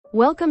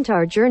Welcome to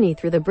our journey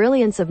through the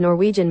brilliance of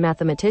Norwegian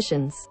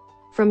mathematicians.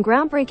 From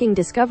groundbreaking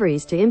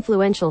discoveries to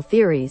influential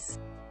theories,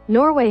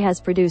 Norway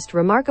has produced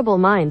remarkable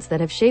minds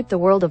that have shaped the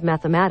world of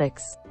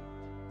mathematics.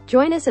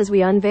 Join us as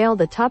we unveil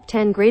the top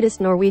 10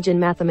 greatest Norwegian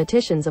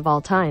mathematicians of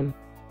all time.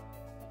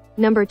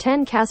 Number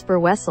 10. Caspar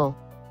Wessel.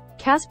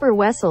 Caspar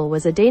Wessel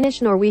was a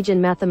Danish-Norwegian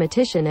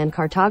mathematician and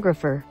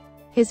cartographer.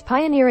 His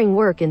pioneering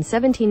work in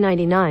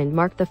 1799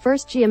 marked the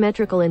first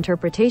geometrical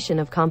interpretation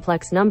of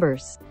complex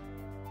numbers,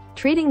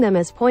 treating them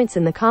as points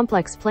in the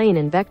complex plane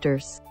and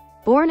vectors.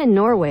 Born in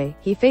Norway,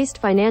 he faced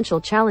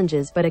financial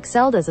challenges but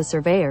excelled as a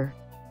surveyor,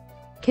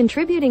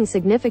 contributing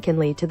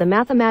significantly to the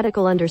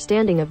mathematical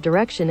understanding of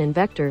direction and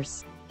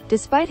vectors.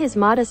 Despite his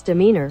modest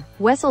demeanor,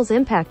 Wessel's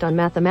impact on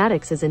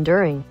mathematics is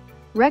enduring,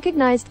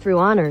 recognized through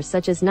honors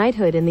such as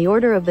knighthood in the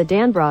Order of the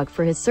Dannebrog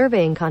for his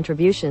surveying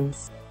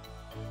contributions.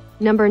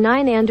 Number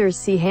 9. Anders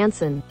C.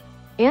 Hansen.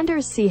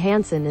 Anders C.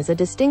 Hansen is a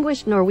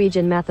distinguished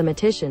Norwegian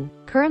mathematician,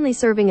 currently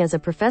serving as a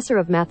professor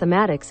of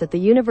mathematics at the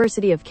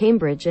University of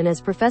Cambridge and as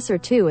Professor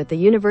Thue at the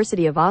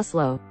University of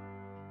Oslo.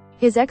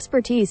 His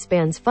expertise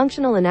spans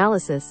functional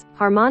analysis,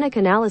 harmonic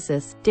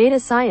analysis, data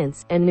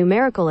science, and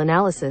numerical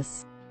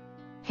analysis.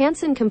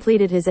 Hansen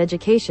completed his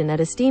education at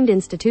esteemed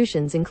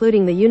institutions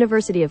including the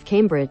University of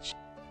Cambridge,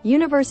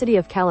 University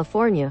of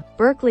California,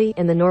 Berkeley,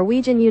 and the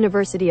Norwegian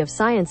University of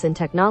Science and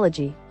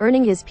Technology,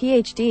 earning his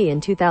PhD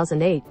in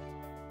 2008.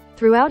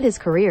 Throughout his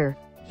career,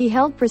 he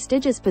held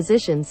prestigious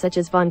positions such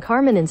as von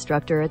Karman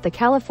Instructor at the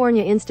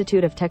California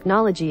Institute of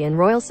Technology and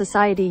Royal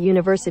Society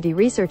University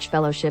Research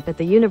Fellowship at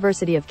the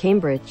University of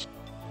Cambridge.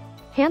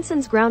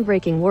 Hansen's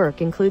groundbreaking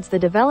work includes the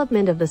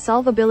development of the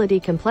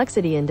Solvability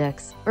Complexity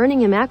Index,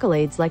 earning him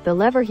accolades like the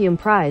Leverhulme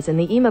Prize and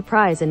the EMA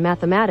Prize in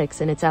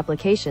Mathematics and its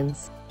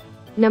applications.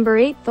 Number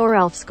 8.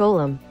 Thoralf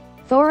Skolem.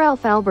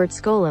 Thoralf Albert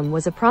Skolem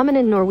was a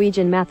prominent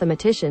Norwegian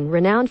mathematician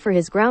renowned for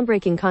his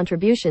groundbreaking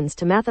contributions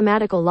to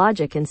mathematical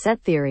logic and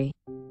set theory.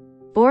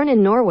 Born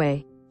in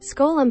Norway,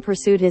 Skolem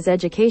pursued his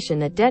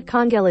education at Det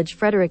Kongelige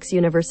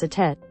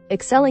Frederiksuniversitet,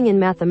 excelling in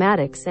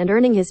mathematics and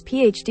earning his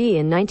PhD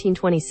in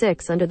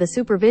 1926 under the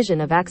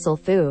supervision of Axel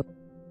Thue.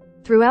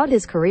 Throughout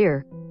his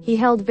career, he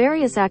held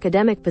various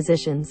academic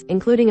positions,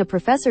 including a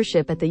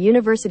professorship at the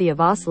University of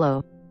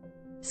Oslo.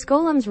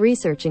 Skolem's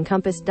research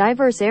encompassed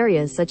diverse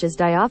areas such as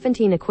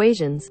Diophantine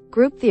equations,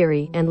 group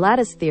theory, and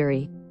lattice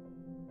theory.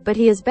 But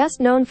he is best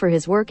known for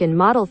his work in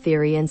model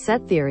theory and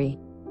set theory.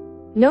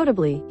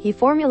 Notably, he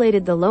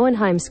formulated the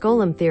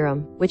Lowenheim-Skolem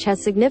theorem, which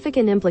has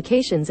significant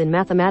implications in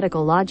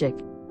mathematical logic.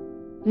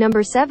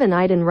 Number 7.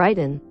 Ida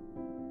Reiten.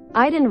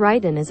 Ida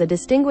Reiten is a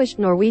distinguished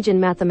Norwegian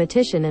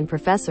mathematician and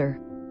professor.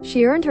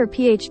 She earned her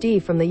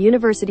PhD from the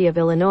University of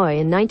Illinois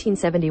in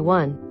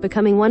 1971,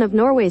 becoming one of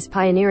Norway's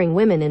pioneering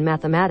women in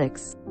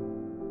mathematics.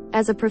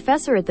 As a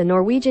professor at the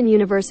Norwegian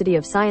University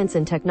of Science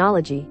and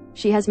Technology,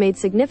 she has made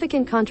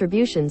significant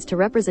contributions to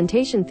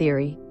representation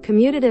theory,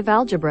 commutative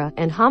algebra,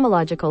 and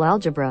homological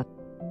algebra.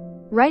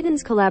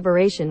 Reiten's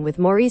collaboration with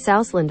Maurice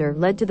Auslander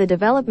led to the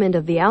development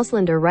of the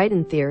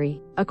Auslander-Reiten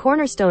theory, a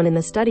cornerstone in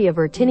the study of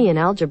Artinian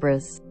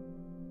algebras.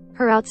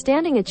 Her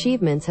outstanding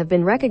achievements have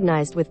been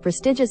recognized with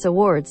prestigious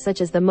awards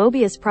such as the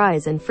Mobius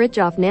Prize and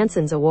Fridtjof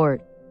Nansen's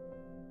Award.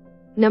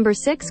 Number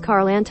 6.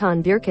 Carl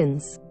Anton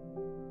Bjerknes.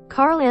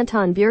 Carl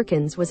Anton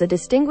Bjerknes was a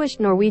distinguished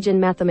Norwegian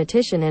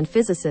mathematician and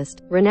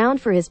physicist, renowned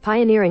for his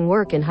pioneering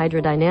work in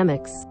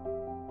hydrodynamics.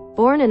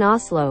 Born in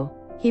Oslo,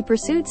 he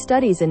pursued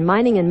studies in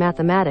mining and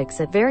mathematics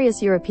at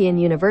various European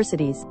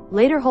universities,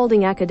 later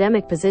holding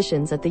academic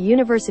positions at the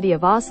University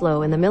of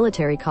Oslo and the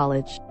Military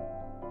College.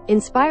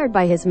 Inspired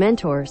by his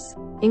mentors,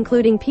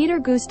 including Peter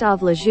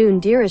Gustav Lejeune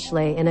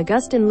Dirichlet and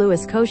Augustin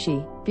Louis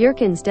Cauchy,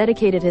 Bjerknes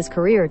dedicated his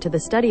career to the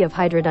study of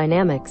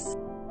hydrodynamics,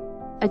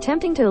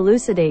 attempting to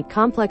elucidate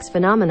complex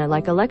phenomena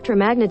like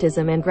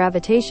electromagnetism and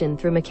gravitation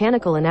through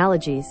mechanical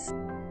analogies.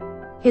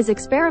 His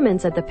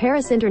experiments at the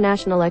Paris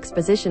International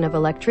Exposition of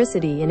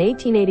Electricity in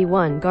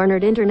 1881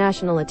 garnered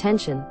international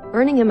attention,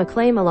 earning him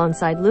acclaim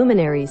alongside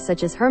luminaries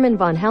such as Hermann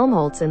von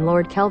Helmholtz and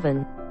Lord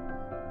Kelvin.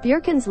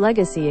 Bjerknes'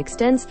 legacy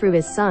extends through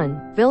his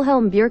son,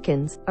 Wilhelm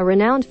Bjerknes, a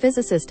renowned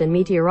physicist and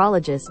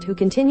meteorologist who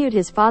continued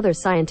his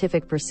father's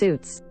scientific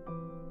pursuits.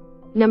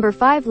 Number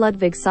 5.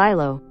 Ludvig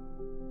Silo.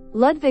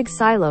 Ludvig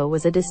Silo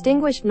was a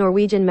distinguished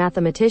Norwegian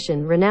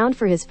mathematician renowned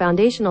for his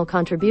foundational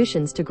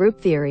contributions to group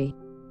theory.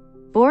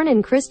 Born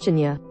in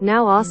Kristian,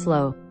 now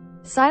Oslo,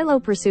 Silo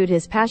pursued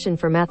his passion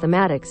for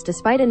mathematics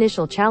despite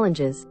initial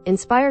challenges,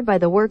 inspired by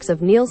the works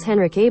of Niels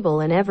Henrik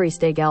Abel and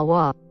Øystein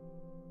Galois.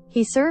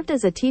 He served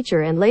as a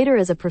teacher and later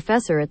as a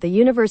professor at the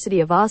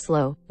University of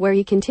Oslo, where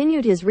he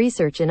continued his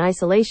research in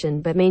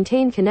isolation but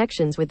maintained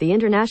connections with the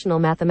international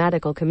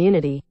mathematical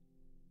community.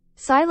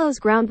 Silo's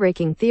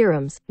groundbreaking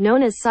theorems,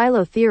 known as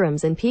Silo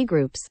theorems and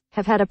p-groups,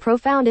 have had a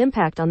profound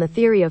impact on the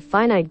theory of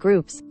finite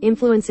groups,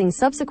 influencing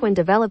subsequent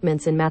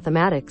developments in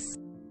mathematics.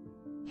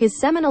 His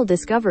seminal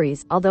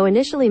discoveries, although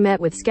initially met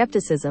with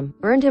skepticism,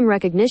 earned him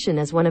recognition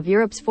as one of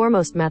Europe's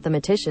foremost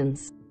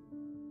mathematicians.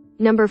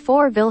 Number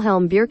 4.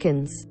 Wilhelm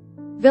Bjerknes.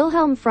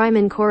 Wilhelm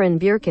Freimann Koren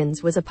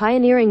Bjerknes was a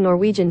pioneering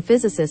Norwegian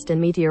physicist and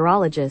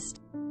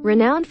meteorologist,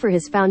 renowned for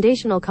his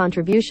foundational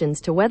contributions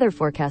to weather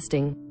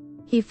forecasting.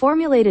 He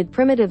formulated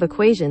primitive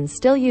equations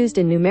still used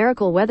in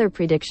numerical weather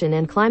prediction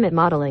and climate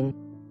modeling.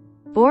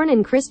 Born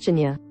in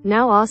Christiania,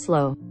 now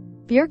Oslo,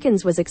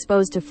 Bjerknes was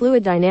exposed to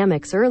fluid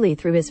dynamics early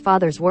through his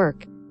father's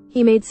work.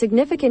 He made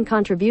significant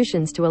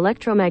contributions to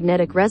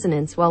electromagnetic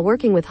resonance while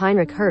working with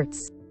Heinrich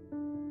Hertz,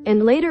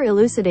 and later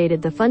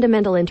elucidated the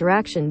fundamental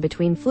interaction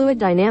between fluid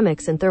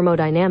dynamics and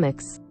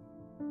thermodynamics.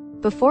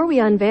 Before we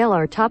unveil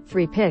our top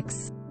 3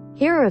 picks,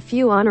 here are a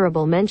few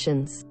honorable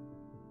mentions.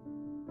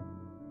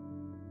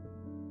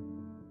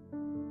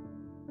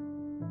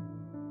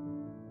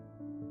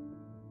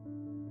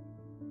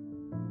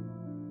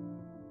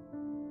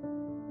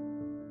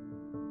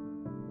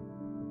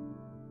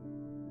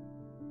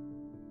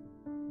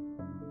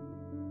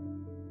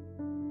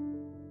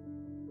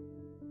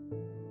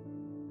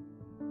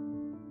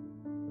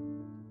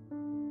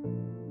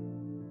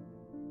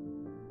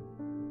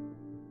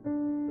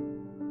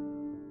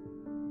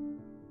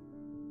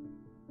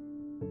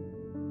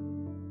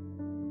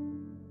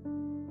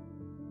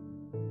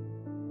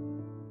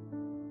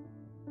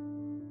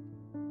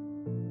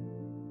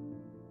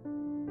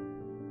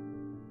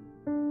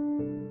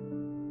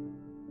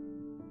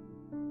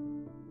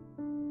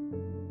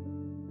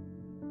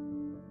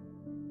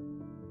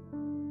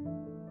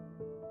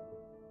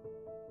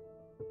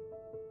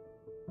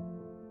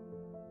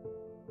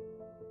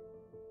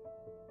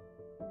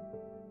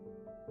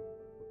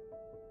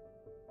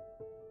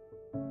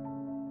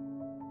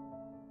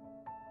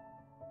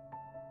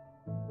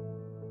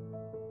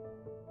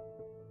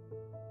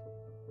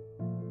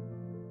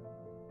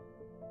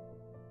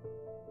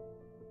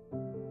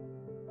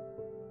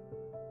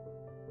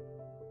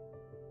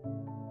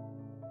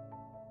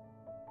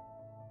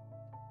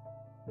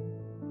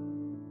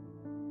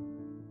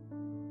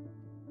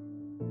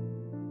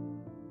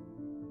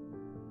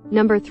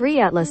 Number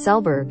 3. Atle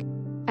Selberg.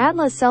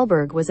 Atle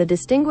Selberg was a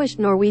distinguished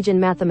Norwegian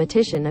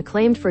mathematician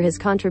acclaimed for his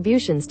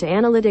contributions to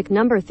analytic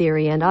number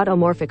theory and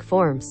automorphic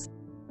forms.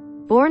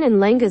 Born in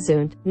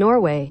Langesund,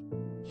 Norway,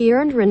 he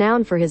earned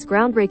renown for his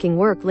groundbreaking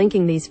work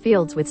linking these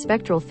fields with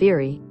spectral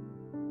theory.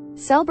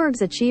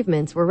 Selberg's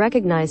achievements were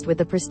recognized with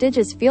the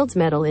prestigious Fields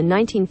Medal in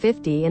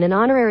 1950 and an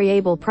honorary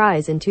Abel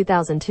Prize in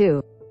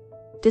 2002.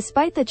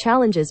 Despite the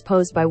challenges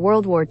posed by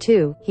World War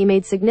II, he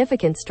made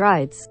significant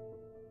strides,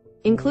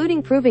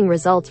 including proving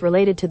results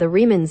related to the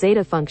Riemann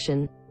zeta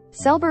function.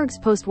 Selberg's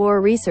post-war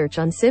research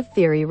on sieve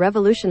theory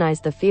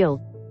revolutionized the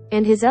field,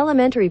 and his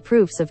elementary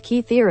proofs of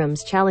key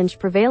theorems challenged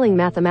prevailing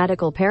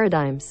mathematical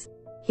paradigms.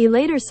 He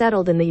later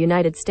settled in the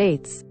United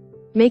States,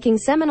 making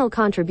seminal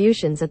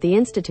contributions at the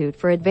Institute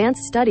for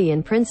Advanced Study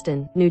in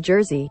Princeton, New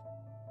Jersey.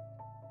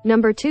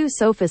 Number 2.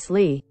 Sophus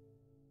Lie.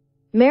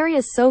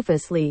 Marius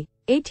Sophus Lie,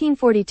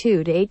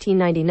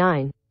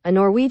 1842–1899, a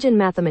Norwegian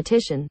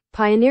mathematician,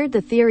 pioneered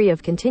the theory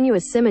of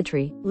continuous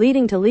symmetry,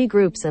 leading to Lie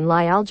groups and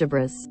Lie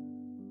algebras.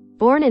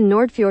 Born in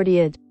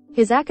Nordfjordeid,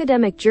 his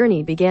academic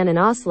journey began in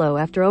Oslo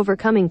after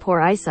overcoming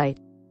poor eyesight.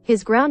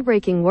 His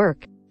groundbreaking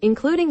work,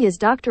 including his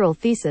doctoral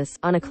thesis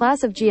on a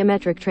class of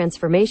geometric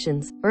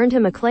transformations, earned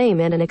him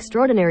acclaim and an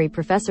extraordinary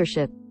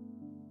professorship.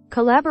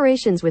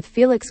 Collaborations with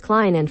Felix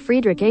Klein and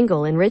Friedrich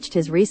Engel enriched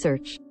his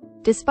research.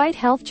 Despite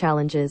health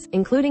challenges,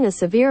 including a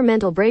severe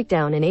mental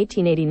breakdown in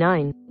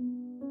 1889,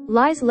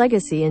 Lie's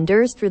legacy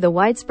endures through the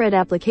widespread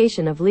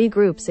application of Lie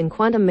groups in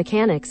quantum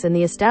mechanics and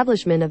the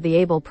establishment of the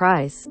Abel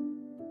Prize.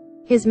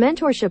 His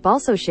mentorship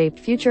also shaped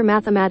future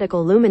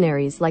mathematical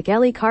luminaries like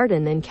Elie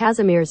Cardan and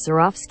Kazimierz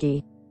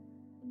Zurofsky.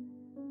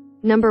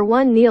 Number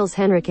 1. Niels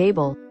Henrik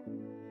Abel.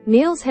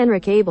 Niels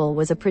Henrik Abel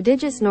was a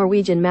prodigious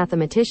Norwegian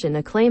mathematician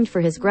acclaimed for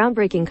his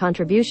groundbreaking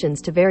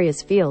contributions to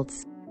various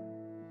fields.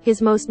 His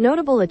most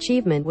notable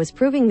achievement was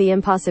proving the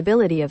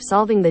impossibility of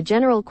solving the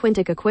general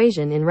quintic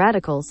equation in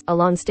radicals, a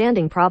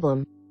long-standing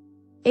problem.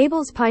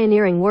 Abel's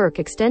pioneering work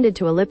extended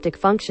to elliptic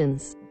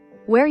functions,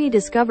 where he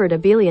discovered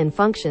abelian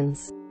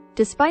functions.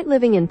 Despite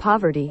living in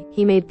poverty,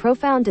 he made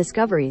profound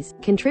discoveries,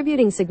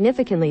 contributing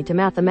significantly to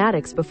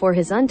mathematics before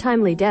his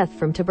untimely death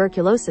from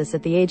tuberculosis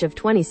at the age of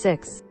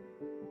 26.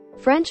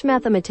 French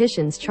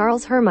mathematicians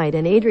Charles Hermite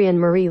and Adrien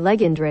Marie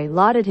Legendre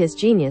lauded his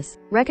genius,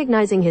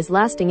 recognizing his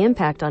lasting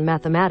impact on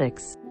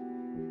mathematics.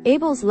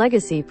 Abel's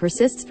legacy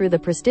persists through the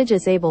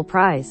prestigious Abel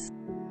Prize,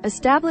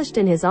 established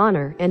in his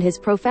honor, and his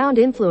profound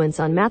influence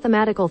on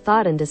mathematical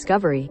thought and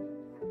discovery.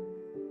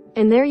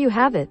 And there you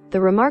have it, the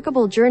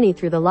remarkable journey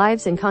through the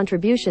lives and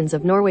contributions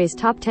of Norway's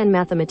top 10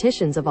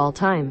 mathematicians of all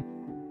time.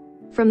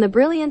 From the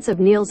brilliance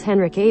of Niels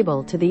Henrik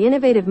Abel to the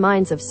innovative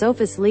minds of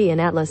Sophus Lie and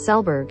Atle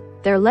Selberg,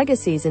 their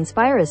legacies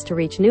inspire us to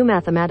reach new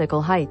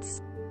mathematical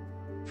heights.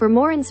 For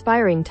more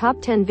inspiring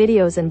top 10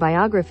 videos and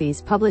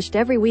biographies published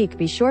every week,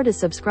 be sure to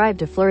subscribe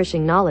to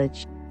Flourishing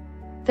Knowledge.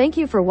 Thank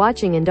you for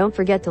watching, and don't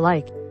forget to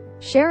like,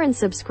 share and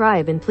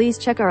subscribe, and please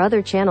check our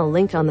other channel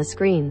linked on the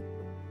screen.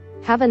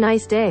 Have a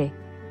nice day.